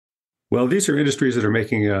Well, these are industries that are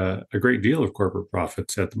making a great deal of corporate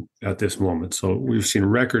profits at this moment. So we've seen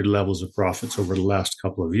record levels of profits over the last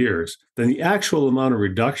couple of years. Then the actual amount of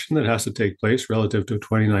reduction that has to take place relative to a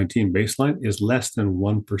 2019 baseline is less than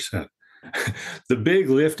 1%. The big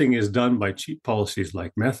lifting is done by cheap policies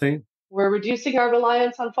like methane. We're reducing our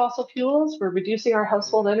reliance on fossil fuels. We're reducing our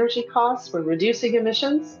household energy costs. We're reducing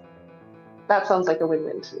emissions. That sounds like a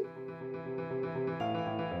win-win to me.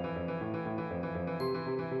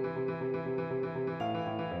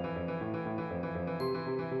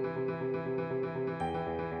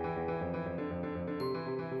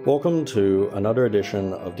 Welcome to another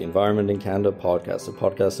edition of the Environment in Canada podcast, a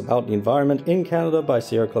podcast about the environment in Canada by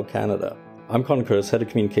Sierra Club Canada. I'm Conor Curtis, Head of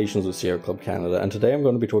Communications with Sierra Club Canada, and today I'm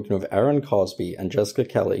going to be talking with Aaron Cosby and Jessica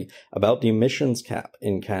Kelly about the emissions cap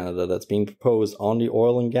in Canada that's being proposed on the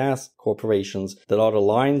oil and gas corporations that are the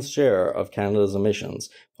lion's share of Canada's emissions,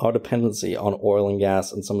 our dependency on oil and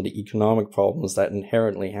gas, and some of the economic problems that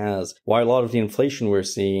inherently has. Why a lot of the inflation we're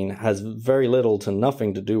seeing has very little to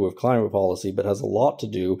nothing to do with climate policy, but has a lot to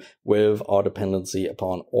do with our dependency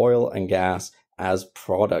upon oil and gas as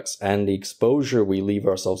products and the exposure we leave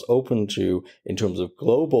ourselves open to in terms of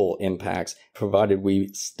global impacts, provided we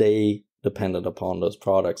stay dependent upon those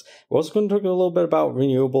products. We're also going to talk a little bit about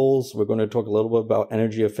renewables. We're going to talk a little bit about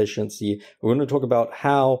energy efficiency. We're going to talk about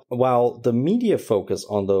how, while the media focus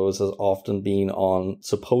on those has often been on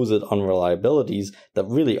supposed unreliabilities that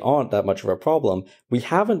really aren't that much of a problem, we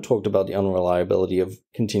haven't talked about the unreliability of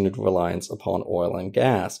continued reliance upon oil and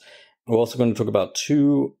gas. We're also going to talk about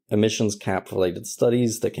two emissions cap related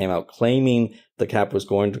studies that came out claiming the cap was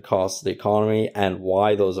going to cost the economy and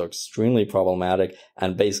why those are extremely problematic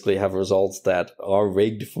and basically have results that are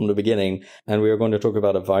rigged from the beginning. And we are going to talk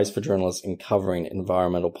about advice for journalists in covering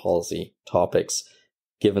environmental policy topics,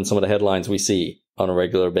 given some of the headlines we see on a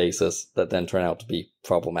regular basis that then turn out to be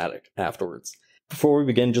problematic afterwards. Before we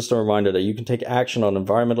begin, just a reminder that you can take action on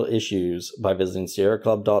environmental issues by visiting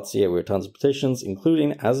sierraclub.ca. We have tons of petitions,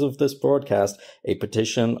 including, as of this broadcast, a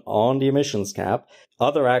petition on the emissions cap,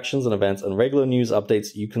 other actions and events, and regular news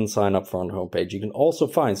updates you can sign up for on the homepage. You can also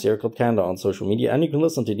find Sierra Club Canada on social media, and you can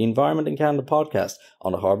listen to the Environment in Canada podcast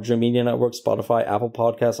on the Harbinger Media Network, Spotify, Apple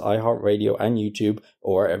Podcasts, iHeartRadio, and YouTube,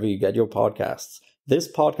 or wherever you get your podcasts. This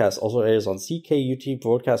podcast also airs on CKUT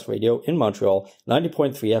Broadcast Radio in Montreal,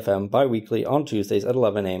 90.3 FM bi-weekly on Tuesdays at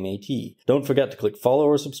 11 a.m. AT. Don't forget to click follow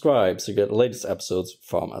or subscribe so you get the latest episodes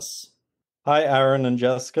from us. Hi, Aaron and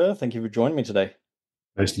Jessica. Thank you for joining me today.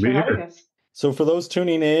 Nice to be here. So for those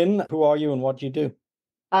tuning in, who are you and what do you do?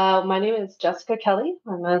 My name is Jessica Kelly.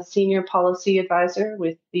 I'm a senior policy advisor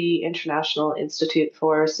with the International Institute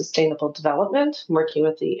for Sustainable Development, working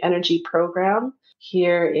with the energy program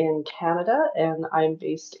here in Canada, and I'm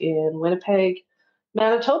based in Winnipeg,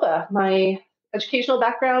 Manitoba. My educational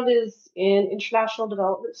background is in international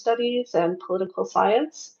development studies and political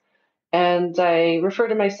science, and I refer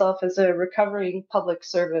to myself as a recovering public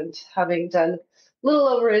servant, having done a little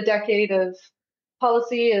over a decade of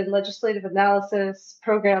policy and legislative analysis,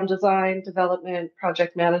 program design, development,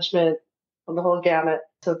 project management, on the whole gamut.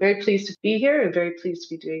 So very pleased to be here and very pleased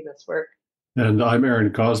to be doing this work. And I'm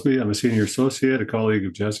Aaron Cosby. I'm a senior associate, a colleague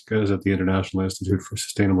of Jessica's at the International Institute for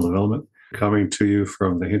Sustainable Development, coming to you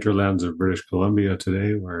from the hinterlands of British Columbia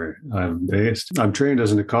today, where I'm based. I'm trained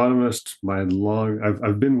as an economist.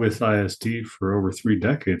 I've been with ISD for over 3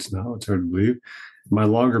 decades now. It's hard to believe. My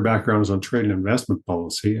longer background is on trade and investment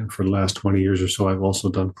policy, and for the last 20 years or so, I've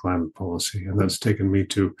also done climate policy, and that's taken me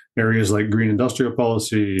to areas like green industrial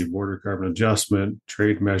policy, border carbon adjustment,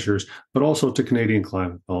 trade measures, but also to Canadian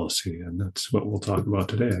climate policy, and that's what we'll talk about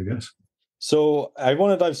today, I guess. So I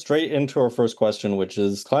want to dive straight into our first question, which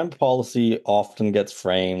is climate policy often gets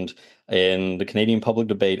framed in the Canadian public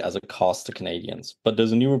debate as a cost to Canadians. But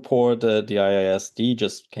there's a new report that the IISD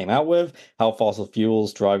just came out with, how fossil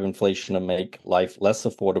fuels drive inflation and make life less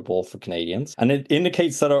affordable for Canadians. And it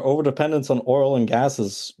indicates that our overdependence on oil and gas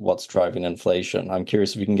is what's driving inflation. I'm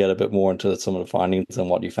curious if you can get a bit more into some of the findings and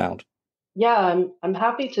what you found. Yeah, I'm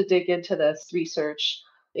happy to dig into this research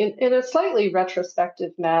in a slightly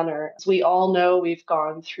retrospective manner. As we all know, we've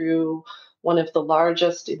gone through one of the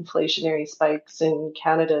largest inflationary spikes in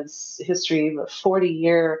Canada's history, a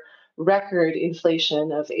 40-year record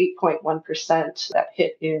inflation of 8.1% that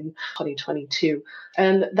hit in 2022.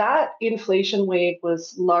 And that inflation wave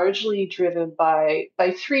was largely driven by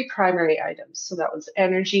 3 primary items. So that was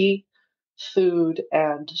energy, food,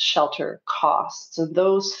 and shelter costs. And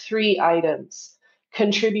those 3 items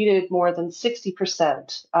contributed more than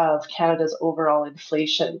 60% of Canada's overall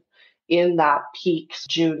inflation in that peak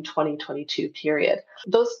June 2022 period.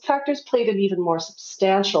 Those factors played an even more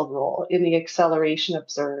substantial role in the acceleration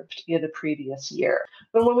observed in the previous year.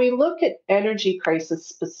 But when we look at energy prices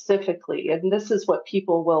specifically, and this is what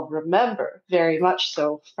people will remember very much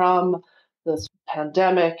so from this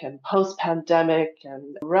pandemic and post-pandemic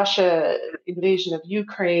and Russia invasion of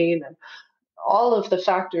Ukraine and all of the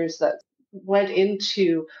factors that went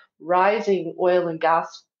into rising oil and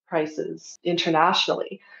gas prices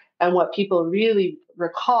internationally. And what people really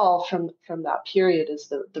recall from that period is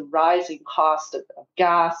the rising cost of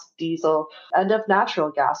gas, diesel, and of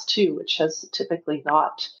natural gas too, which has typically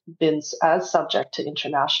not been as subject to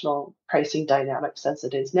international pricing dynamics as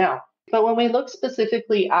it is now. But when we look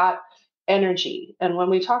specifically at energy, and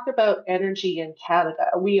when we talk about energy in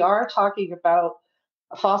Canada, we are talking about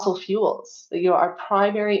fossil fuels. Our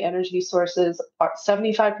primary energy sources are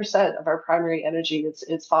 75% of our primary energy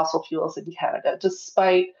is fossil fuels in Canada,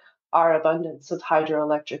 despite our abundance of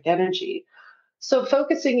hydroelectric energy. So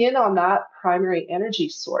focusing in on that primary energy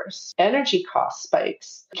source, energy cost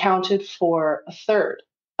spikes accounted for a third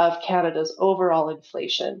of Canada's overall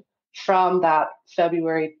inflation from that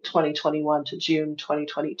February 2021 to June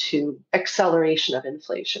 2022 acceleration of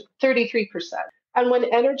inflation, 33%. And when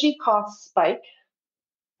energy costs spike,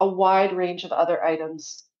 a wide range of other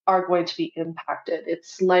items are going to be impacted.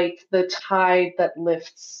 It's like the tide that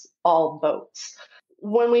lifts all boats.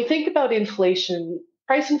 When we think about inflation,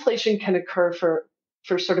 price inflation can occur for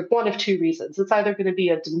sort of one of two reasons. It's either going to be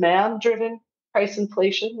a demand-driven price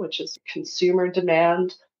inflation, which is consumer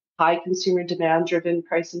demand, high consumer demand-driven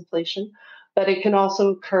price inflation, but it can also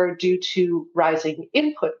occur due to rising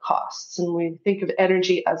input costs. And we think of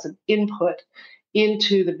energy as an input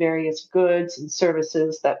into the various goods and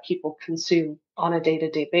services that people consume on a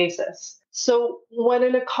day-to-day basis. So when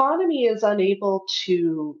an economy is unable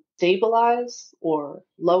to stabilize or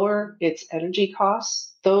lower its energy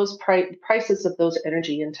costs, those prices of those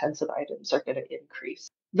energy-intensive items are going to increase.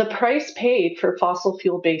 The price paid for fossil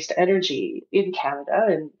fuel-based energy in Canada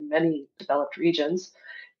and many developed regions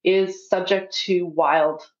is subject to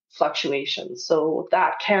wild fluctuations. So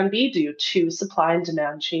that can be due to supply and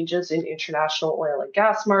demand changes in international oil and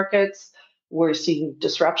gas markets. We're seeing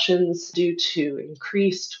disruptions due to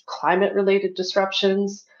increased climate-related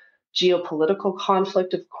disruptions. Geopolitical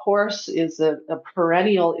conflict, of course, is a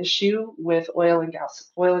perennial issue with oil and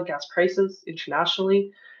gas prices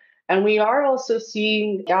internationally. And we are also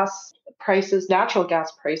seeing natural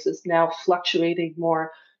gas prices now fluctuating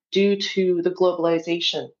more due to the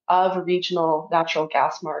globalization of regional natural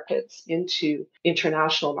gas markets into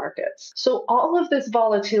international markets. So all of this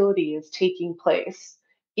volatility is taking place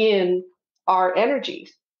in our energy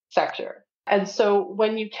sector. And so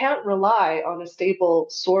when you can't rely on a stable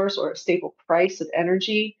source or a stable price of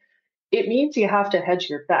energy, it means you have to hedge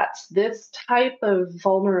your bets. This type of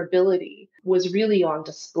vulnerability was really on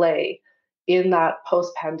display in that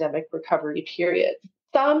post-pandemic recovery period.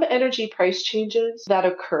 Some energy price changes that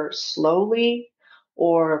occur slowly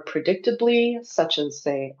or predictably, such as,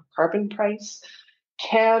 say, a carbon price,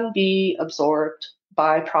 can be absorbed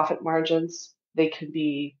by profit margins. They can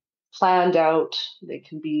be planned out, they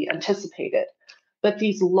can be anticipated. But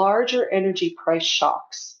these larger energy price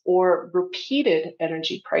shocks or repeated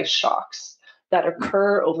energy price shocks that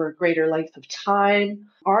occur over a greater length of time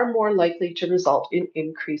are more likely to result in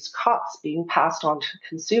increased costs being passed on to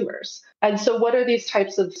consumers. And so what are these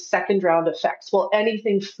types of second round effects? Well,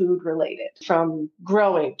 anything food related, from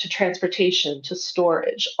growing to transportation to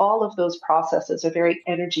storage, all of those processes are very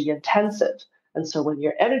energy intensive. And so when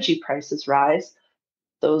your energy prices rise,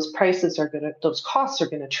 those costs are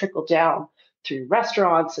going to trickle down through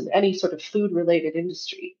restaurants and any sort of food related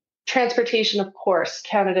industry. Transportation, of course,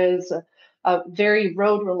 Canada is a very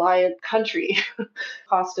road reliant country.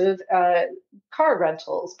 Cost of car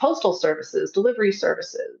rentals, postal services, delivery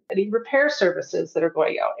services, any repair services that are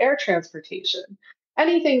going out, air transportation,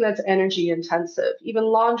 anything that's energy intensive, even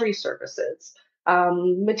laundry services,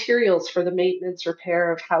 materials for the maintenance,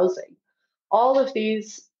 repair of housing. All of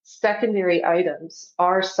these secondary items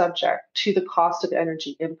are subject to the cost of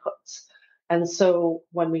energy inputs. And so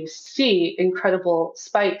when we see incredible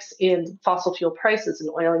spikes in fossil fuel prices and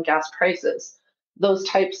oil and gas prices, those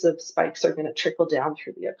types of spikes are going to trickle down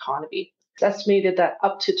through the economy. It's estimated that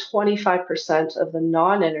up to 25% of the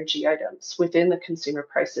non-energy items within the consumer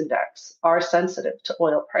price index are sensitive to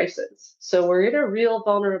oil prices. So we're in a real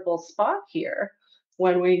vulnerable spot here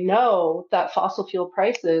when we know that fossil fuel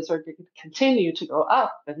prices are going to continue to go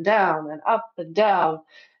up and down and up and down.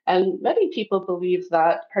 And many people believe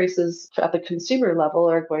that prices at the consumer level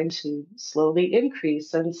are going to slowly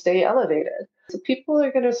increase and stay elevated. So people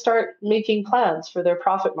are going to start making plans for their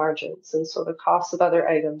profit margins. And so the costs of other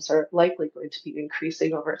items are likely going to be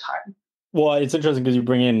increasing over time. Well, it's interesting because you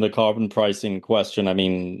bring in the carbon pricing question. I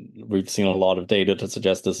mean, we've seen a lot of data to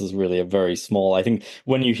suggest this is really a very small. I think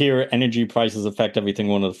when you hear energy prices affect everything,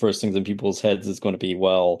 one of the first things in people's heads is going to be,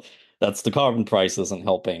 well, that's the carbon price isn't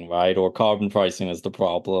helping, right? Or carbon pricing is the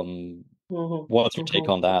problem. What's your take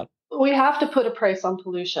on that? We have to put a price on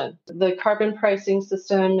pollution. The carbon pricing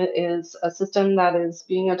system is a system that is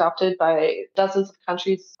being adopted by dozens of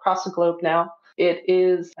countries across the globe now. It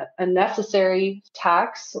is a necessary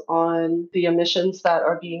tax on the emissions that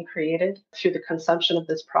are being created through the consumption of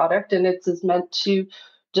this product, and it is meant to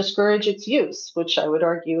discourage its use, which I would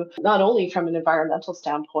argue, not only from an environmental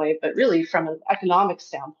standpoint, but really from an economic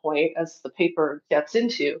standpoint, as the paper gets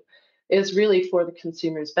into, is really for the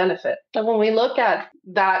consumer's benefit. And when we look at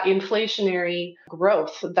that inflationary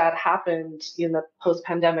growth that happened in the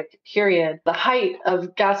post-pandemic period, the height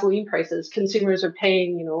of gasoline prices, consumers are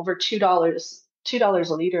paying, over $2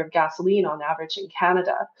 a liter of gasoline on average in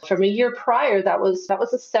Canada. From a year prior, that was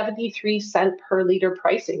a 73-cent per liter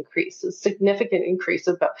price increase, a significant increase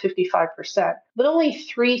of about 55%. But only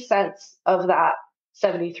 3 cents of that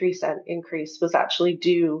 73-cent increase was actually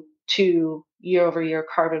due to year-over-year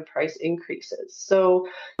carbon price increases. So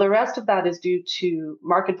the rest of that is due to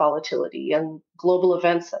market volatility and global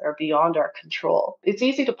events that are beyond our control. It's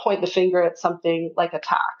easy to point the finger at something like a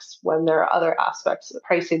tax when there are other aspects of the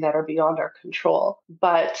pricing that are beyond our control.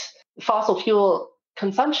 But fossil fuel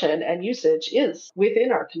consumption and usage is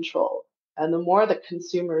within our control. And the more that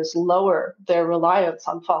consumers lower their reliance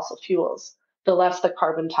on fossil fuels, the less the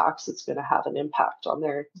carbon tax is going to have an impact on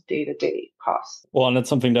their day-to-day costs. Well, and it's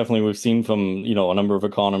something definitely we've seen from, a number of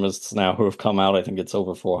economists now who have come out. I think it's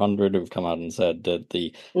over 400 who've come out and said that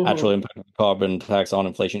the actual impact of the carbon tax on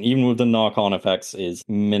inflation, even with the knock-on effects, is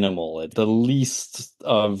minimal. It's the least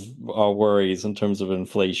of our worries in terms of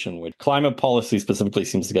inflation, which climate policy specifically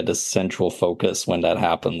seems to get this central focus when that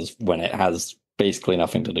happens, when it has basically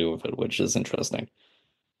nothing to do with it, which is interesting.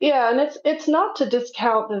 Yeah, and it's not to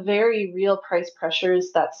discount the very real price pressures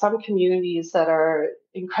that some communities that are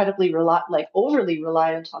incredibly overly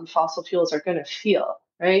reliant on fossil fuels are going to feel,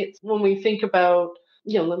 right? When we think about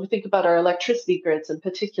our electricity grids in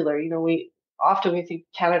particular, we think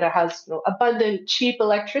Canada has abundant, cheap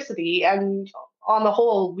electricity, and on the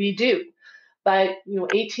whole, we do. But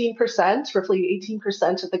 18%, roughly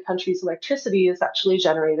 18% of the country's electricity is actually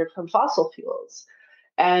generated from fossil fuels.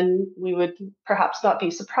 And we would perhaps not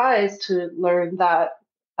be surprised to learn that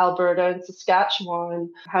Alberta and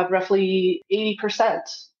Saskatchewan have roughly 80%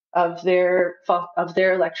 of their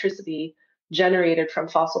electricity generated from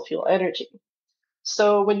fossil fuel energy.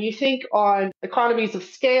 So when you think on economies of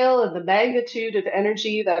scale and the magnitude of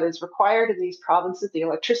energy that is required in these provinces, the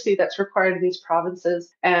electricity that's required in these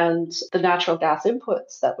provinces, and the natural gas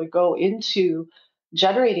inputs that would go into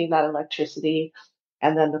generating that electricity,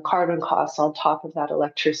 and then the carbon costs on top of that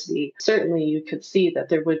electricity, certainly you could see that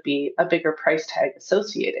there would be a bigger price tag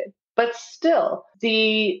associated. But still,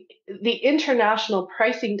 the international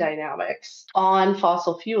pricing dynamics on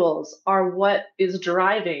fossil fuels are what is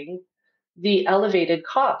driving the elevated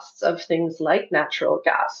costs of things like natural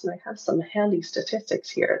gas. And I have some handy statistics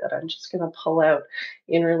here that I'm just going to pull out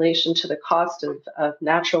in relation to the cost of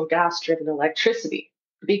natural gas-driven electricity.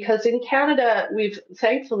 Because in Canada, we've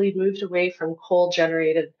thankfully moved away from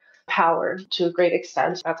coal-generated power to a great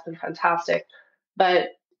extent. That's been fantastic. But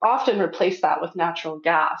often replace that with natural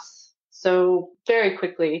gas. So very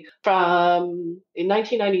quickly, in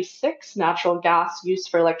 1996, natural gas used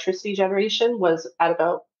for electricity generation was at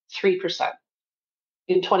about 3%.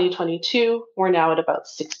 In 2022, we're now at about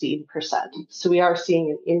 16%. So we are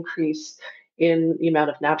seeing an increase in the amount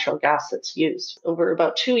of natural gas that's used. Over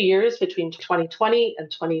about 2 years between 2020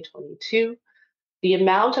 and 2022, the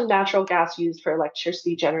amount of natural gas used for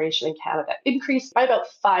electricity generation in Canada increased by about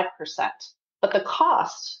 5%. But the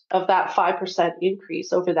cost of that 5%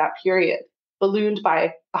 increase over that period ballooned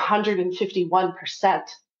by 151%.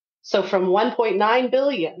 So from 1.9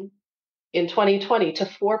 billion in 2020 to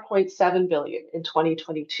 4.7 billion in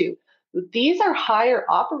 2022. These are higher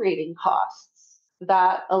operating costs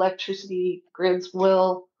that electricity grids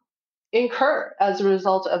will incur as a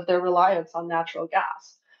result of their reliance on natural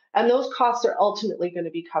gas. And those costs are ultimately going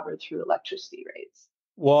to be covered through electricity rates.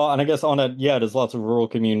 Well, and I guess on it, yeah, there's lots of rural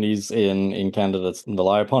communities in Canada that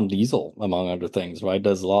rely upon diesel, among other things, right?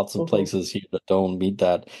 There's lots of Mhm. places here that don't meet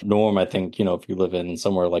that norm. I think, if you live in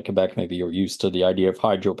somewhere like Quebec, maybe you're used to the idea of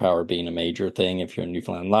hydropower being a major thing. If you're in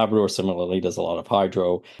Newfoundland and Labrador, similarly, there's a lot of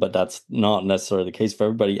hydro, but that's not necessarily the case for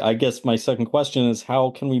everybody. I guess my second question is,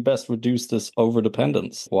 how can we best reduce this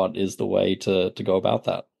overdependence? What is the way to go about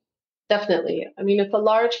that? Definitely. I mean, it's a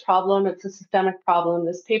large problem. It's a systemic problem.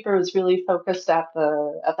 This paper is really focused at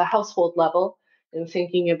the household level and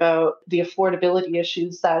thinking about the affordability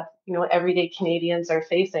issues that everyday Canadians are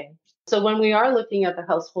facing. So when we are looking at the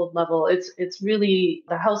household level, it's really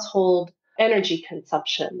the household energy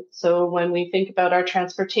consumption. So when we think about our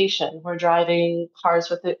transportation, we're driving cars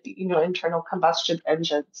with internal combustion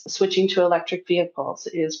engines. Switching to electric vehicles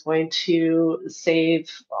is going to save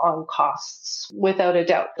on costs without a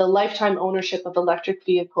doubt. The lifetime ownership of electric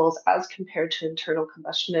vehicles as compared to internal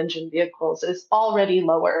combustion engine vehicles is already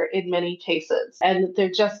lower in many cases, and they're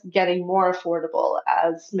just getting more affordable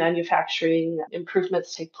as manufacturing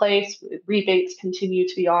improvements take place, rebates continue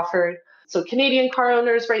to be offered. So Canadian car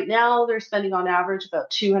owners right now, they're spending on average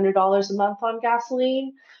about $200 a month on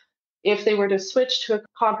gasoline. If they were to switch to a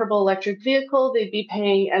comparable electric vehicle, they'd be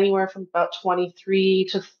paying anywhere from about $23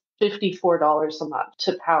 to $54 a month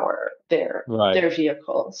to power Right. their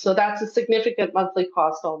vehicle. So that's a significant monthly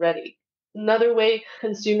cost already. Another way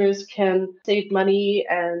consumers can save money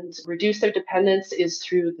and reduce their dependence is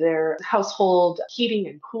through their household heating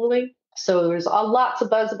and cooling. So there's lots of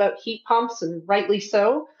buzz about heat pumps, and rightly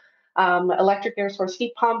so. Electric air source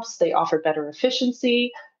heat pumps, they offer better efficiency.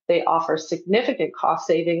 They offer significant cost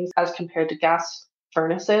savings as compared to gas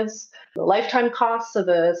furnaces. The lifetime costs of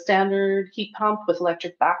a standard heat pump with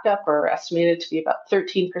electric backup are estimated to be about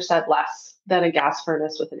 13% less than a gas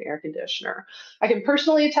furnace with an air conditioner. I can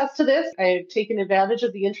personally attest to this. I've taken advantage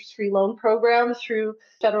of the interest-free loan program through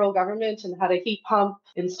federal government and had a heat pump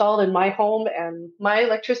installed in my home, and my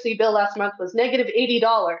electricity bill last month was negative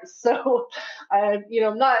 $80. So I'm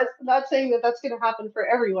not saying that that's going to happen for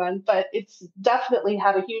everyone, but it's definitely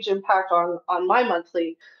had a huge impact on my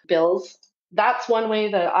monthly bills. That's one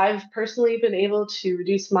way that I've personally been able to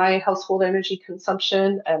reduce my household energy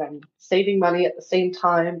consumption, and I'm saving money at the same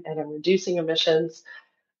time, and I'm reducing emissions.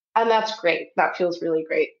 And that's great. That feels really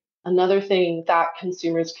great. Another thing that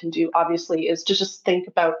consumers can do, obviously, is to just think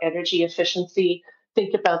about energy efficiency,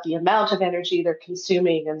 think about the amount of energy they're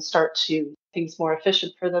consuming, and start to make things more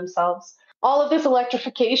efficient for themselves. All of this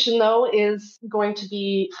electrification, though, is going to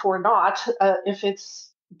be for naught if it's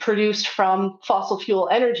produced from fossil fuel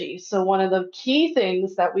energy. So one of the key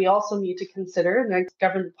things that we also need to consider, and that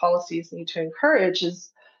government policies need to encourage,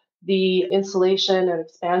 is the installation and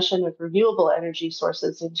expansion of renewable energy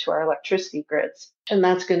sources into our electricity grids. And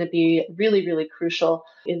that's going to be really, really crucial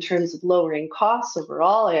in terms of lowering costs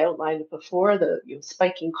overall. I outlined before the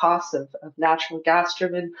spiking costs of natural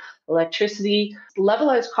gas-driven electricity. The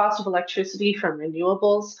levelized cost of electricity from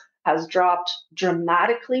renewables has dropped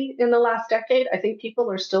dramatically in the last decade. I think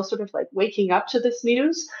people are still sort of like waking up to this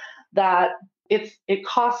news that it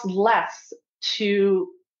costs less to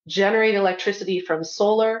generate electricity from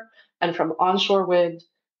solar and from onshore wind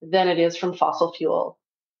than it is from fossil fuel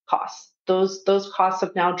costs. Those costs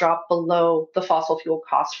have now dropped below the fossil fuel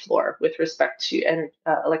cost floor with respect to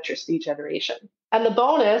electricity generation. And the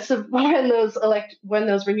bonus of when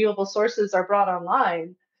those renewable sources are brought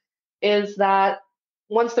online is that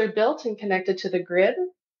once they're built and connected to the grid,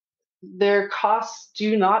 their costs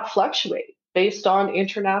do not fluctuate based on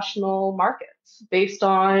international markets, based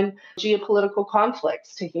on geopolitical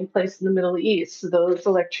conflicts taking place in the Middle East. Those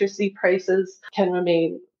electricity prices can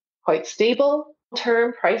remain quite stable.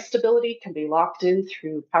 Term price stability can be locked in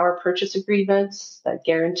through power purchase agreements that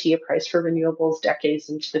guarantee a price for renewables decades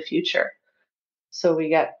into the future. So we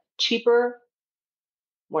get cheaper,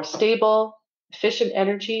 more stable, efficient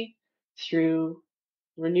energy through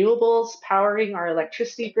renewables powering our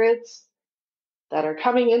electricity grids that are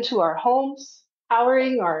coming into our homes,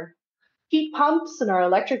 powering our heat pumps and our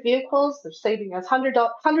electric vehicles. They're saving us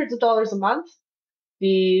hundreds of dollars a month.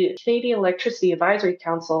 The Canadian Electricity Advisory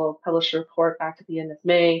Council published a report back at the end of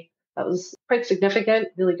May that was quite significant,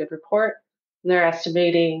 really good report. And they're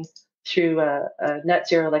estimating through a net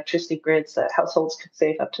zero electricity grids that households could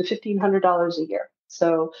save up to $1,500 a year.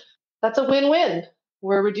 So that's a win-win.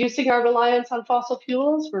 We're reducing our reliance on fossil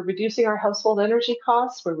fuels. We're reducing our household energy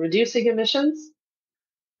costs. We're reducing emissions.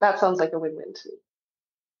 That sounds like a win-win to me.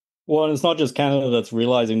 Well, and it's not just Canada that's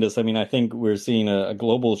realizing this. I mean, I think we're seeing a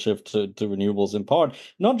global shift to renewables in part,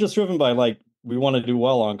 not just driven by we want to do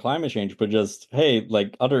well on climate change, but just, hey,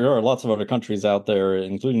 there are lots of other countries out there,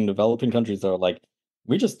 including developing countries, that are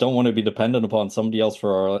we just don't want to be dependent upon somebody else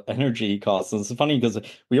for our energy costs. And it's funny because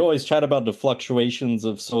we always chat about the fluctuations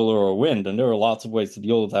of solar or wind, and there are lots of ways to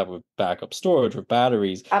deal with that with backup storage, with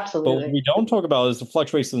batteries. But what Absolutely. we don't talk about is the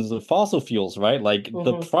fluctuations of fossil fuels, right? Like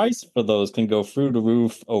the Hmm. price for those can go through the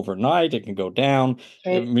roof overnight, it can go down.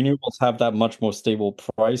 Right. Renewables have that much more stable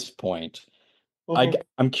price point. Hmm.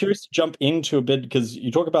 I'm curious to jump into a bit because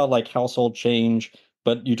you talk about like household change,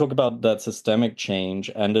 but you talk about that systemic change,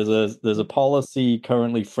 and there's a policy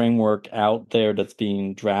currently framework out there that's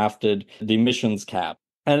being drafted, the emissions cap.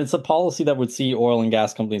 And it's a policy that would see oil and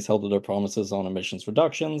gas companies held to their promises on emissions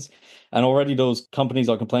reductions. And already those companies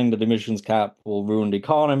are complaining that the emissions cap will ruin the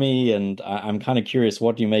economy. And I'm kind of curious,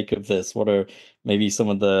 what do you make of this? What are maybe some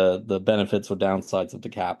of the benefits or downsides of the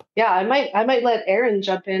cap? Yeah, I might let Aaron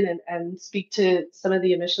jump in and speak to some of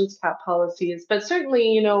the emissions cap policies. But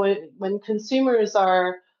certainly, when consumers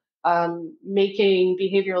are making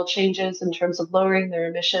behavioral changes in terms of lowering their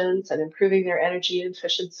emissions and improving their energy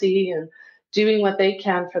efficiency and doing what they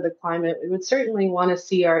can for the climate, we would certainly want to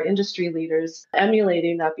see our industry leaders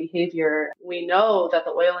emulating that behavior. We know that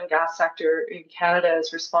the oil and gas sector in Canada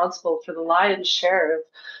is responsible for the lion's share of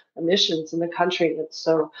emissions in the country. And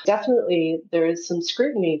so definitely there is some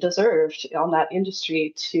scrutiny deserved on that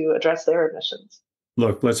industry to address their emissions.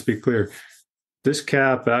 Look, let's be clear. This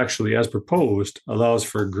cap actually, as proposed, allows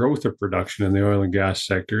for growth of production in the oil and gas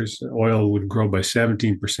sectors. Oil would grow by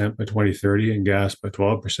 17% by 2030 and gas by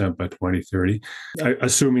 12% by 2030,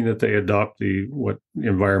 assuming that they adopt what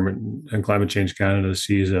Environment and Climate Change Canada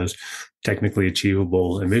sees as technically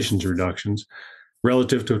achievable emissions reductions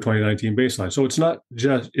relative to a 2019 baseline. So it's not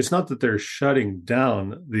that they're shutting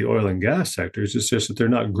down the oil and gas sectors. It's just that they're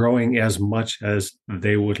not growing as much as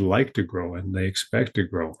they would like to grow and they expect to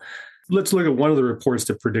grow. Let's look at one of the reports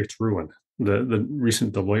that predicts ruin, the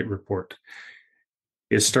recent Deloitte report.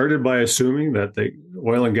 It started by assuming that the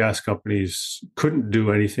oil and gas companies couldn't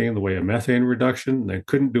do anything in the way of methane reduction. They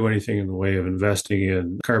couldn't do anything in the way of investing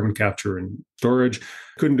in carbon capture and storage,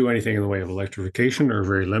 couldn't do anything in the way of electrification or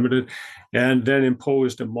very limited, and then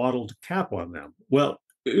imposed a modeled cap on them. Well,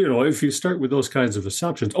 if you start with those kinds of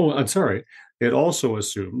assumptions, I'm sorry, it also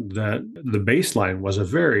assumed that the baseline was a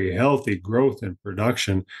very healthy growth in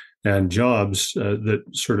production and jobs that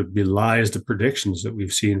sort of belies the predictions that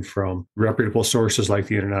we've seen from reputable sources like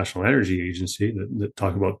the International Energy Agency that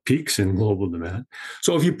talk about peaks in global demand.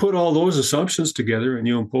 So if you put all those assumptions together and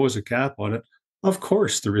you impose a cap on it, of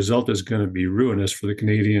course, the result is going to be ruinous for the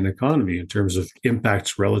Canadian economy in terms of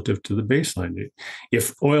impacts relative to the baseline.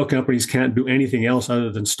 If oil companies can't do anything else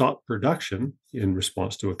other than stop production in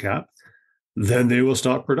response to a cap, then they will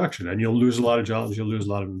stop production and you'll lose a lot of jobs, you'll lose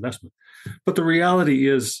a lot of investment. But the reality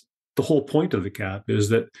is, the whole point of the cap is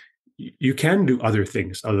that you can do other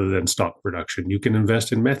things other than stop production. You can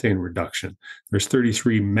invest in methane reduction. There's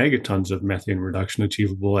 33 megatons of methane reduction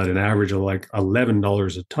achievable at an average of like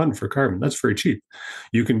 $11 a ton for carbon. That's very cheap.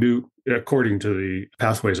 You can do, according to the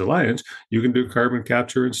Pathways Alliance, you can do carbon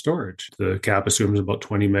capture and storage. The cap assumes about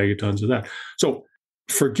 20 megatons of that. So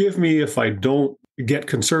forgive me if I don't get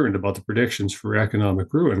concerned about the predictions for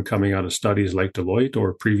economic ruin coming out of studies like Deloitte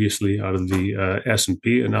or previously out of the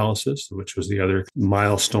S&P analysis, which was the other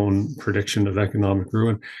milestone prediction of economic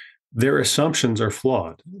ruin. Their assumptions are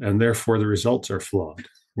flawed, and therefore the results are flawed.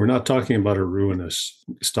 We're not talking about a ruinous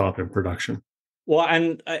stop in production. Well,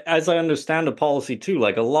 and as I understand the policy too,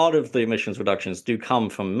 like a lot of the emissions reductions do come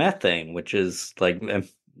from methane, which is like,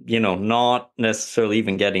 not necessarily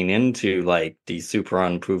even getting into like these super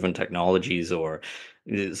unproven technologies or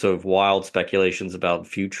sort of wild speculations about the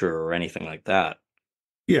future or anything like that.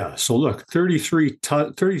 Yeah. So look, 33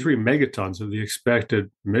 megatons of the expected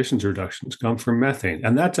emissions reductions come from methane.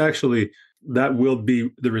 And that will be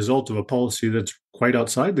the result of a policy that's quite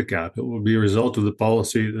outside the cap. It will be a result of the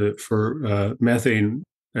policy for methane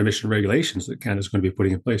emission regulations that Canada's going to be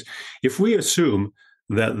putting in place. If we assume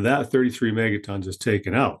that 33 megatons is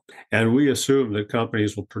taken out, and we assume that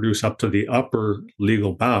companies will produce up to the upper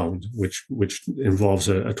legal bound, which involves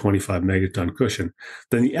a 25 megaton cushion,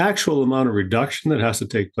 then the actual amount of reduction that has to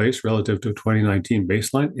take place relative to a 2019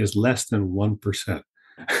 baseline is less than 1%.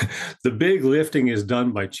 The big lifting is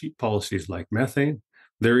done by cheap policies like methane.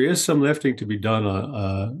 There is some lifting to be done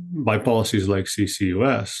by policies like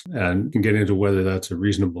CCUS, and you can get into whether that's a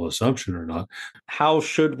reasonable assumption or not. How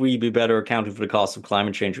should we be better accounting for the cost of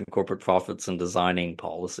climate change and corporate profits and designing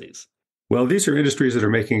policies? Well, these are industries that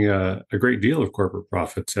are making a great deal of corporate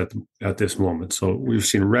profits at this moment. So we've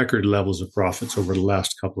seen record levels of profits over the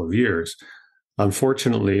last couple of years.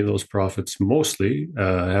 Unfortunately, those profits mostly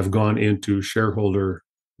have gone into shareholder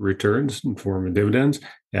returns in form of dividends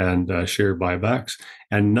and share buybacks,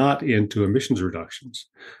 and not into emissions reductions.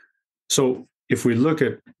 So if we look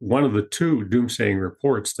at one of the two doomsaying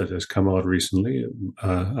reports that has come out recently,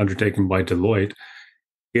 undertaken by Deloitte,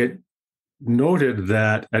 it noted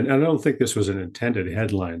that, and I don't think this was an intended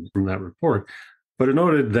headline from that report, but it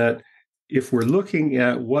noted that if we're looking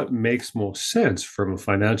at what makes most sense from a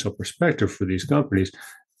financial perspective for these companies,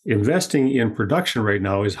 investing in production right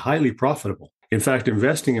now is highly profitable. In fact,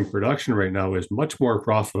 investing in production right now is much more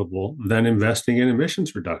profitable than investing in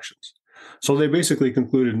emissions reductions. So they basically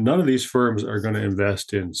concluded none of these firms are going to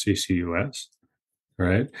invest in CCUS,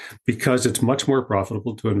 right? Because it's much more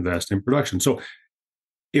profitable to invest in production. So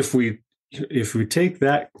if we take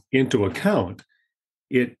that into account,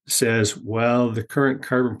 it says, well, the current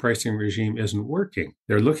carbon pricing regime isn't working.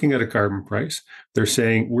 They're looking at a carbon price. They're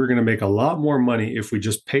saying we're going to make a lot more money if we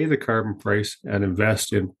just pay the carbon price and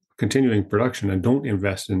invest in continuing production and don't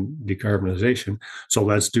invest in decarbonization. So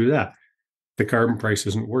let's do that. The carbon price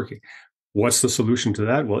isn't working. What's the solution to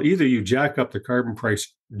that? Well, either you jack up the carbon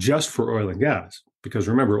price just for oil and gas, because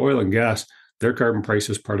remember, oil and gas, their carbon price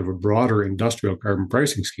is part of a broader industrial carbon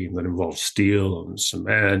pricing scheme that involves steel and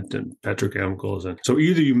cement and petrochemicals. And so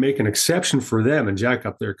either you make an exception for them and jack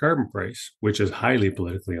up their carbon price, which is highly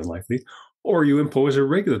politically unlikely, or you impose a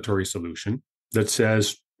regulatory solution that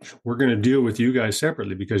says, we're going to deal with you guys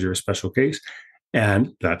separately because you're a special case.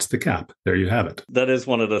 And that's the cap. There you have it. That is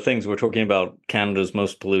one of the things we're talking about, Canada's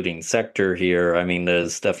most polluting sector here. I mean,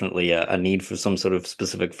 there's definitely a need for some sort of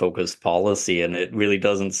specific focused policy. And it really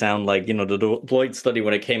doesn't sound like, the Deloitte study,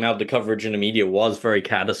 when it came out, the coverage in the media was very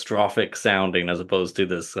catastrophic sounding as opposed to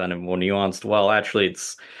this kind of more nuanced, well, actually,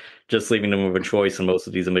 it's just leaving them with a choice. And most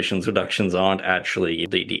of these emissions reductions aren't actually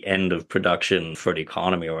the end of production for the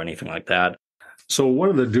economy or anything like that. So one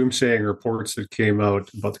of the doomsaying reports that came out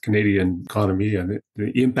about the Canadian economy and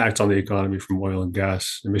the impact on the economy from oil and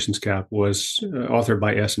gas emissions cap was authored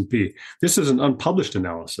by S&P. This is an unpublished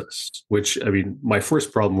analysis, which, my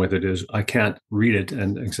first problem with it is I can't read it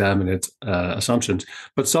and examine its assumptions.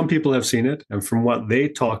 But some people have seen it. And from what they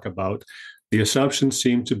talk about, the assumptions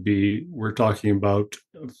seem to be, we're talking about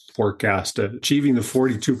forecast achieving the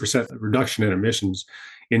 42% reduction in emissions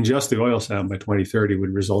in just the oil sands by 2030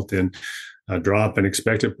 would result in a drop in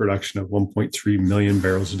expected production of 1.3 million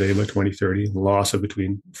barrels a day by 2030, and loss of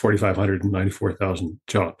between 4,500 and 94,000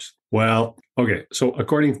 jobs. Well, okay, so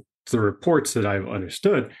according to the reports that I've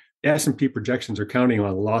understood, S&P projections are counting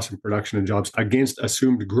on loss in production and jobs against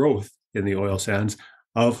assumed growth in the oil sands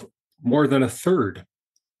of more than a third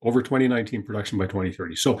over 2019 production by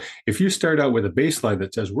 2030. So if you start out with a baseline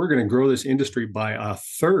that says we're going to grow this industry by a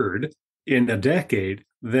third in a decade,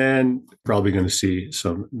 then probably going to see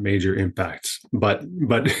some major impacts. But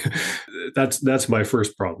that's my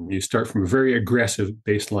first problem. You start from a very aggressive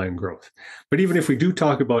baseline growth. But even if we do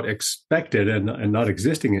talk about expected and not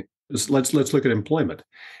existing, let's look at employment.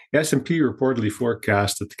 S&P reportedly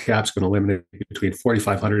forecast that the cap's going to eliminate between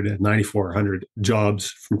 4,500 and 9,400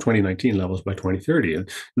 jobs from 2019 levels by 2030. And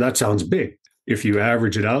that sounds big. If you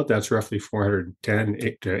average it out, that's roughly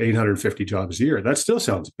 410 to 850 jobs a year. That still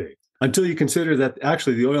sounds big. Until you consider that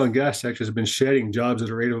actually the oil and gas sector has been shedding jobs at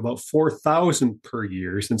a rate of about 4,000 per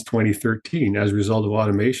year since 2013 as a result of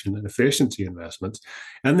automation and efficiency investments.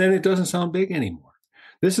 And then it doesn't sound big anymore.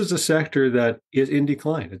 This is a sector that is in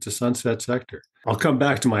decline. It's a sunset sector. I'll come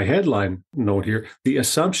back to my headline note here. The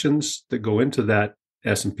assumptions that go into that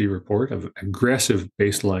S&P report of aggressive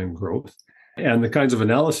baseline growth and the kinds of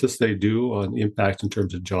analysis they do on impact in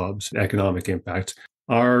terms of jobs, economic impacts,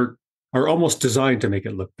 are almost designed to make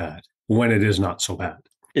it look bad when it is not so bad.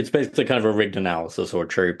 It's basically kind of a rigged analysis or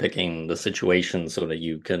cherry picking the situation so that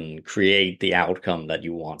you can create the outcome that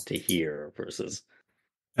you want to hear versus.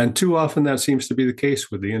 And too often that seems to be the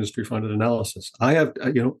case with the industry funded analysis. I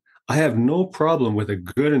have no problem with a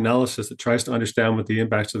good analysis that tries to understand what the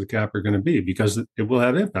impacts of the cap are going to be, because it will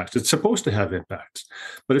have impacts. It's supposed to have impacts.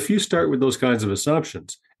 But if you start with those kinds of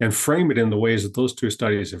assumptions and frame it in the ways that those two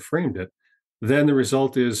studies have framed it, then the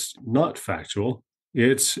result is not factual.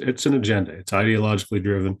 It's an agenda. It's ideologically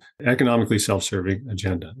driven, economically self-serving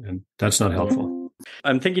agenda, and that's not helpful.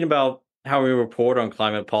 I'm thinking about how we report on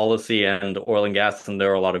climate policy and oil and gas, and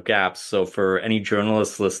there are a lot of gaps. So for any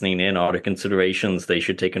journalists listening in, are there considerations they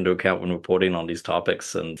should take into account when reporting on these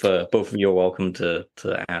topics? And for both of you are welcome to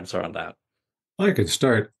answer on that. I could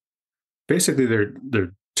start. Basically, there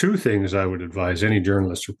are two things I would advise any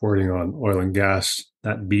journalist reporting on oil and gas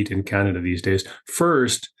that beat in Canada these days.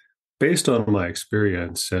 First, based on my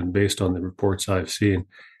experience and based on the reports I've seen,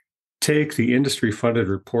 take the industry-funded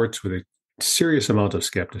reports with a serious amount of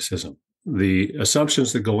skepticism. The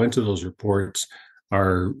assumptions that go into those reports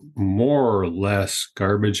are more or less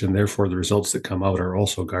garbage, and therefore the results that come out are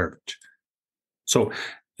also garbage. So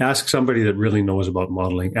ask somebody that really knows about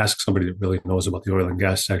modeling, ask somebody that really knows about the oil and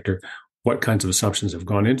gas sector, what kinds of assumptions have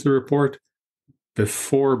gone into the report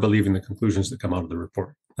before believing the conclusions that come out of the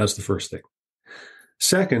report. That's the first thing.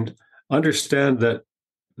 Second, understand that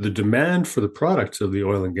the demand for the products of the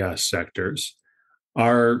oil and gas sectors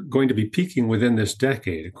are going to be peaking within this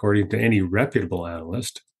decade, according to any reputable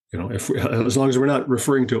analyst. As long as we're not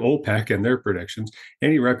referring to OPEC and their predictions,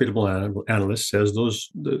 any reputable analyst says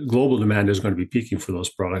the global demand is going to be peaking for those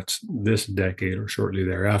products this decade or shortly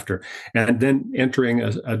thereafter, and then entering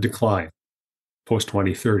a decline post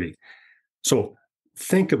 2030. So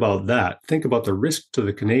think about that. Think about the risk to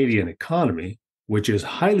the Canadian economy, which is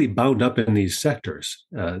highly bound up in these sectors.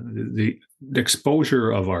 The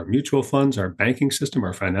exposure of our mutual funds, our banking system,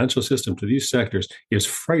 our financial system to these sectors is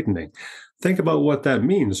frightening. Think about what that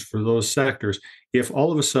means for those sectors if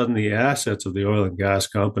all of a sudden the assets of the oil and gas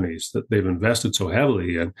companies that they've invested so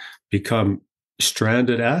heavily in become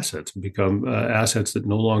stranded assets, become assets that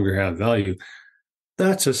no longer have value.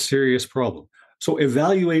 That's a serious problem. So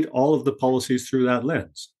evaluate all of the policies through that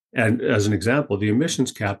lens. And as an example, the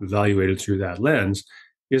emissions cap evaluated through that lens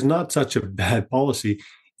is not such a bad policy,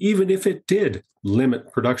 even if it did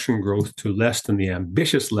limit production growth to less than the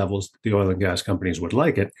ambitious levels that the oil and gas companies would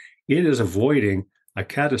like it. It is avoiding a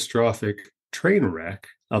catastrophic train wreck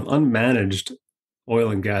of unmanaged oil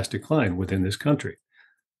and gas decline within this country.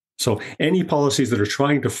 So any policies that are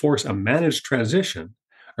trying to force a managed transition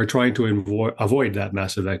are trying to avoid that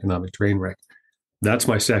massive economic train wreck. That's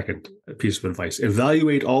my second piece of advice.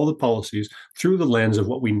 Evaluate all the policies through the lens of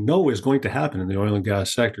what we know is going to happen in the oil and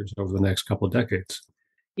gas sectors over the next couple of decades.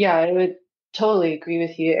 Yeah, I would totally agree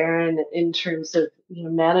with you, Aaron, in terms of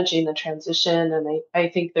managing the transition. And I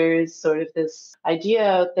think there is sort of this idea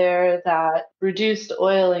out there that reduced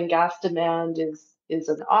oil and gas demand is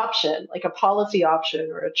an option, like a policy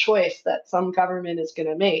option or a choice that some government is going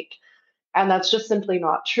to make. And that's just simply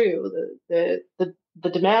not true. The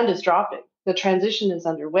demand is dropping. The transition is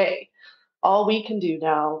underway. All we can do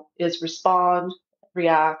now is respond,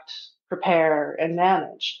 react, prepare, and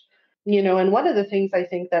manage. And one of the things I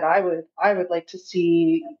think that I would like to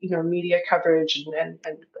see, media coverage and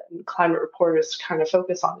climate reporters kind of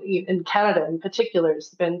focus on in Canada in particular has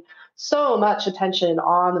been so much attention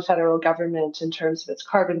on the federal government in terms of its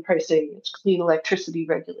carbon pricing, its clean electricity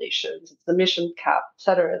regulations, its emission cap, et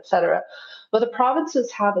cetera, et cetera. But the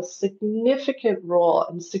provinces have a significant role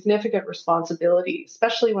and significant responsibility,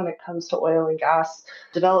 especially when it comes to oil and gas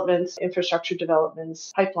developments, infrastructure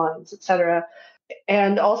developments, pipelines, et cetera.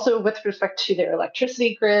 And also with respect to their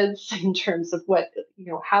electricity grids, in terms of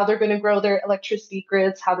how they're going to grow their electricity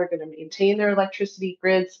grids, how they're going to maintain their electricity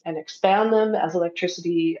grids and expand them as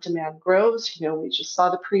electricity demand grows. We just saw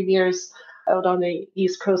the premiers out on the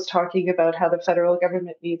East Coast talking about how the federal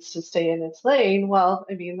government needs to stay in its lane. Well,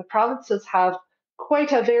 the provinces have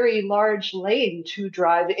quite a very large lane to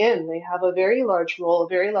drive in. They have a very large role, a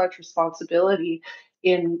very large responsibility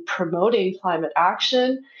in promoting climate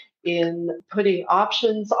action, in putting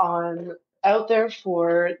options out there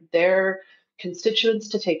for their constituents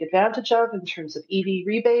to take advantage of in terms of EV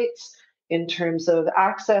rebates, in terms of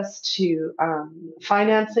access to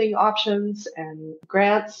financing options and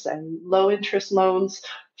grants and low interest loans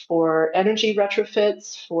for energy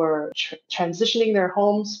retrofits, for transitioning their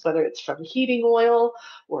homes, whether it's from heating oil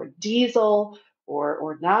or diesel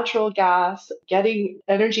or natural gas, getting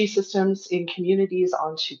energy systems in communities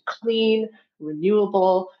onto clean,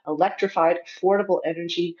 renewable, electrified, affordable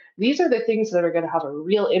energy. These are the things that are going to have a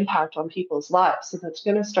real impact on people's lives. And that's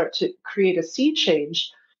going to start to create a sea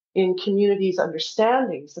change in communities'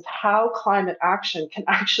 understandings of how climate action can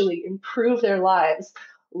actually improve their lives,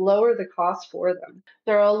 lower the cost for them.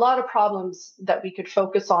 There are a lot of problems that we could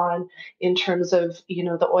focus on in terms of,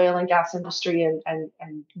 the oil and gas industry, and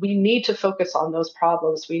we need to focus on those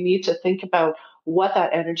problems. We need to think about what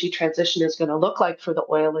that energy transition is going to look like for the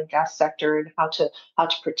oil and gas sector, and how to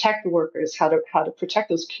protect workers, how to protect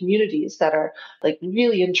those communities that are like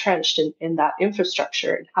really entrenched in that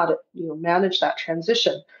infrastructure, and how to manage that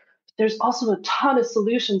transition. There's also a ton of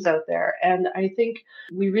solutions out there. And I think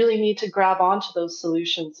we really need to grab onto those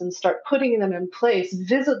solutions and start putting them in place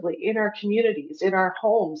visibly in our communities, in our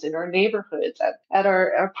homes, in our neighborhoods, at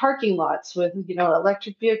our parking lots with,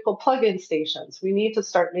 electric vehicle plug-in stations. We need to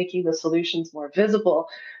start making the solutions more visible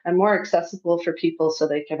and more accessible for people so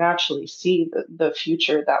they can actually see the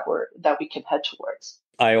future that we can head towards.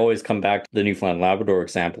 I always come back to the Newfoundland Labrador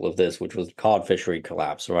example of this, which was cod fishery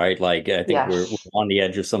collapse, right? Like, I think we're Yes. on the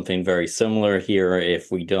edge of something very similar here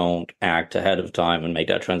if we don't act ahead of time and make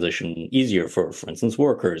that transition easier for instance,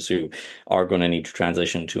 workers who are going to need to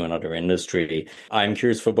transition to another industry. I'm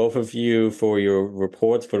curious for both of you, for your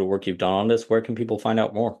reports, for the work you've done on this, where can people find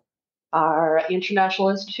out more? Our International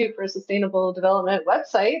Institute for Sustainable Development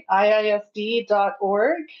website,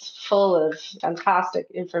 iisd.org, is full of fantastic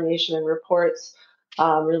information and reports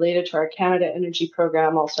related to our Canada Energy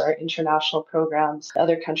Program, also our international programs,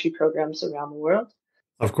 other country programs around the world.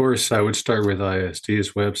 Of course, I would start with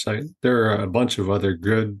ISD's website. There are a bunch of other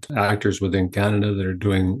good actors within Canada that are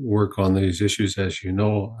doing work on these issues, as you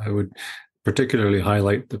know. I would particularly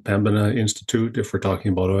highlight the Pembina Institute if we're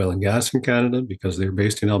talking about oil and gas in Canada, because they're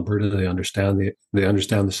based in Alberta. They understand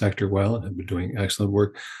the sector well and have been doing excellent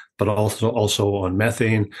work. But also on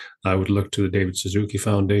methane, I would look to the David Suzuki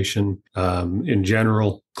Foundation. In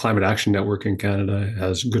general, Climate Action Network in Canada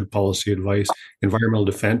has good policy advice. Environmental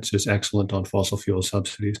Defense is excellent on fossil fuel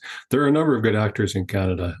subsidies. There are a number of good actors in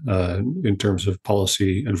Canada in terms of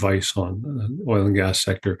policy advice on oil and gas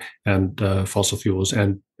sector and fossil fuels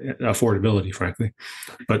and affordability, frankly.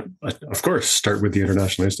 But of course, start with the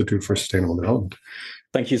International Institute for Sustainable Development.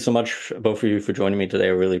 Thank you so much, both of you, for joining me today. I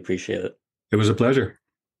really appreciate it. It was a pleasure.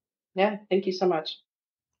 Yeah, thank you so much.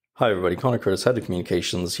 Hi everybody, Connor Curtis, Head of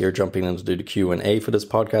Communications here, jumping in to do the Q&A for this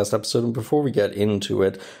podcast episode. And before we get into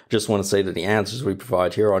it, I just want to say that the answers we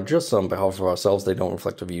provide here are just on behalf of ourselves. They don't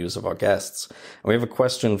reflect the views of our guests. And we have a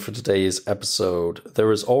question for today's episode. There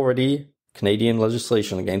is already Canadian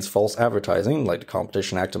legislation against false advertising, like the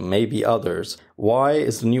Competition Act and maybe others. Why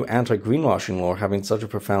is the new anti-greenwashing law having such a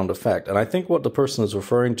profound effect? And I think what the person is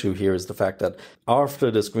referring to here is the fact that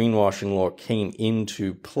after this greenwashing law came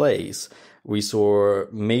into place, we saw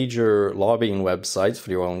major lobbying websites for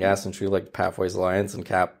the oil and gas industry like Pathways Alliance and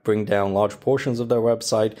CAP bring down large portions of their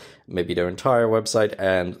website, maybe their entire website,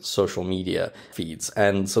 and social media feeds.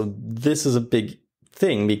 And so this is a big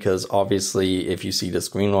thing, because obviously if you see this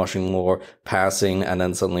greenwashing law passing and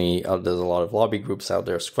then suddenly there's a lot of lobby groups out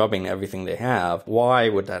there scrubbing everything they have, why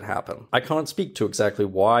would that happen? I can't speak to exactly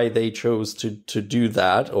why they chose to do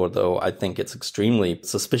that, although I think it's extremely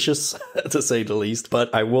suspicious to say the least.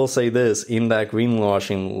 But I will say this, in that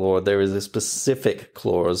greenwashing law, there is a specific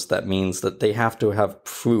clause that means that they have to have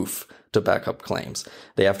proof to back up claims.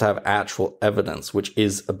 They have to have actual evidence, which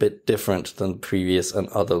is a bit different than previous and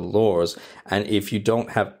other laws. And if you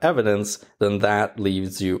don't have evidence, then that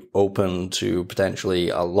leaves you open to potentially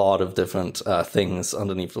a lot of different things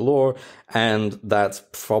underneath the law. And that's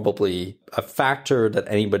probably a factor that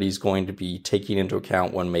anybody's going to be taking into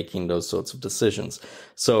account when making those sorts of decisions.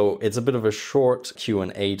 So it's a bit of a short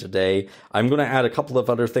Q&A today. I'm going to add a couple of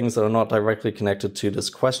other things that are not directly connected to this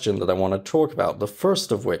question that I want to talk about. The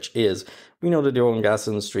first of which is, we know that the oil and gas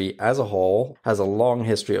industry as a whole has a long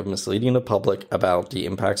history of misleading the public about the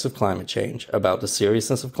impacts of climate change, about the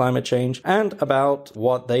seriousness of climate change, and about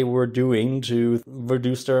what they were doing to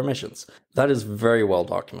reduce their emissions. That is very well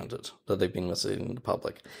documented, that they've been misleading the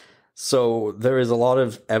public. So there is a lot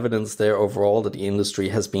of evidence there overall that the industry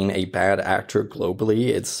has been a bad actor globally.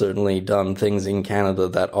 It's certainly done things in Canada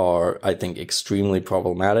that are, I think, extremely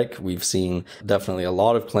problematic. We've seen definitely a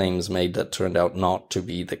lot of claims made that turned out not to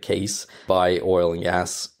be the case by oil and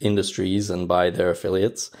gas industries and by their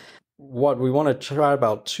affiliates. What we want to chat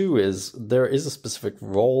about too is there is a specific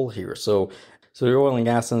role here. So the oil and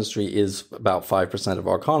gas industry is about 5% of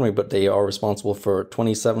our economy, but they are responsible for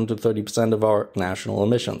 27 to 30% of our national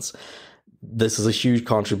emissions. This is a huge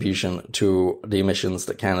contribution to the emissions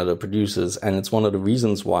that Canada produces, and it's one of the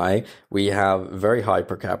reasons why we have very high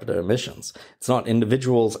per capita emissions. It's not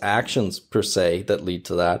individuals' actions per se that lead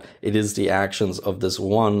to that. It is the actions of this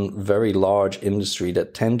one very large industry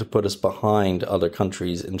that tend to put us behind other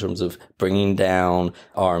countries in terms of bringing down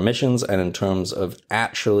our emissions and in terms of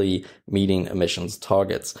actually meeting emissions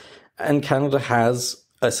targets. And Canada has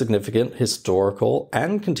a significant historical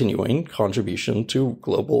and continuing contribution to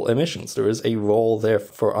global emissions. There is a role there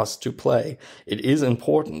for us to play. It is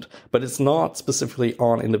important, but it's not specifically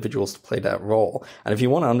on individuals to play that role. And if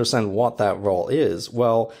you want to understand what that role is,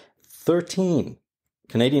 well, 13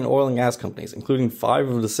 Canadian oil and gas companies, including 5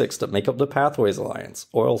 of the 6 that make up the Pathways Alliance,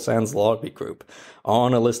 Oil Sands Lobby Group, are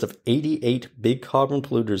on a list of 88 big carbon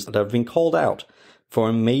polluters that have been called out for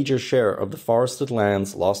a major share of the forested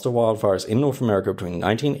lands lost to wildfires in North America between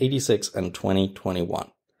 1986 and 2021.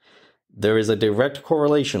 There is a direct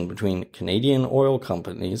correlation between Canadian oil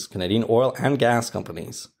companies, Canadian oil and gas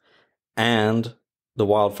companies, and the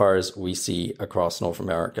wildfires we see across North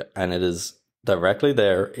America. And it is directly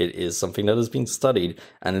there. It is something that has been studied,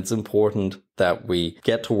 and it's important that we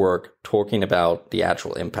get to work talking about the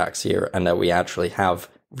actual impacts here and that we actually have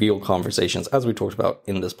real conversations, as we talked about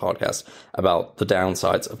in this podcast, about the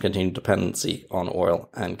downsides of continued dependency on oil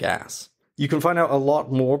and gas. You can find out a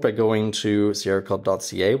lot more by going to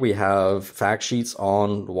sierraclub.ca. We have fact sheets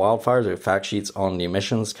on wildfires, we have fact sheets on the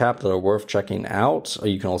emissions cap that are worth checking out.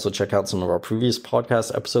 You can also check out some of our previous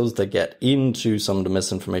podcast episodes that get into some of the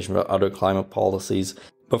misinformation about other climate policies.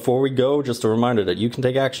 Before we go, just a reminder that you can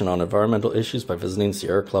take action on environmental issues by visiting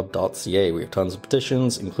sierraclub.ca. We have tons of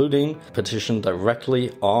petitions, including a petition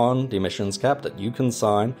directly on the emissions cap that you can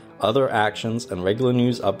sign. Other actions and regular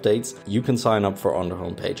news updates you can sign up for on the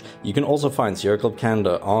homepage. You can also find Sierra Club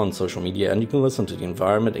Canada on social media, and you can listen to the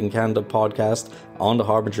Environment in Canada podcast on the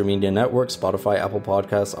Harbinger Media Network, Spotify, Apple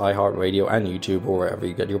Podcasts, iHeartRadio, and YouTube, or wherever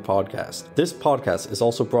you get your podcast. This podcast is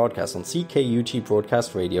also broadcast on CKUT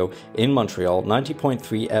Broadcast Radio in Montreal,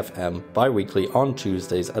 90.3 FM, bi-weekly on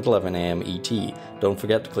Tuesdays at 11 a.m. ET. Don't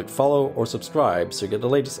forget to click follow or subscribe so you get the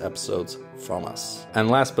latest episodes from us. And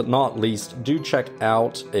last but not least, do check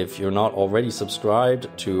out, if you're not already subscribed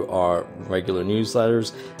to our regular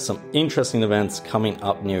newsletters, some interesting events coming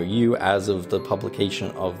up near you as of the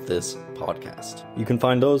publication of this podcast. You can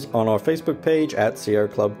find those on our Facebook page at Sierra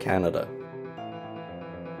Club Canada.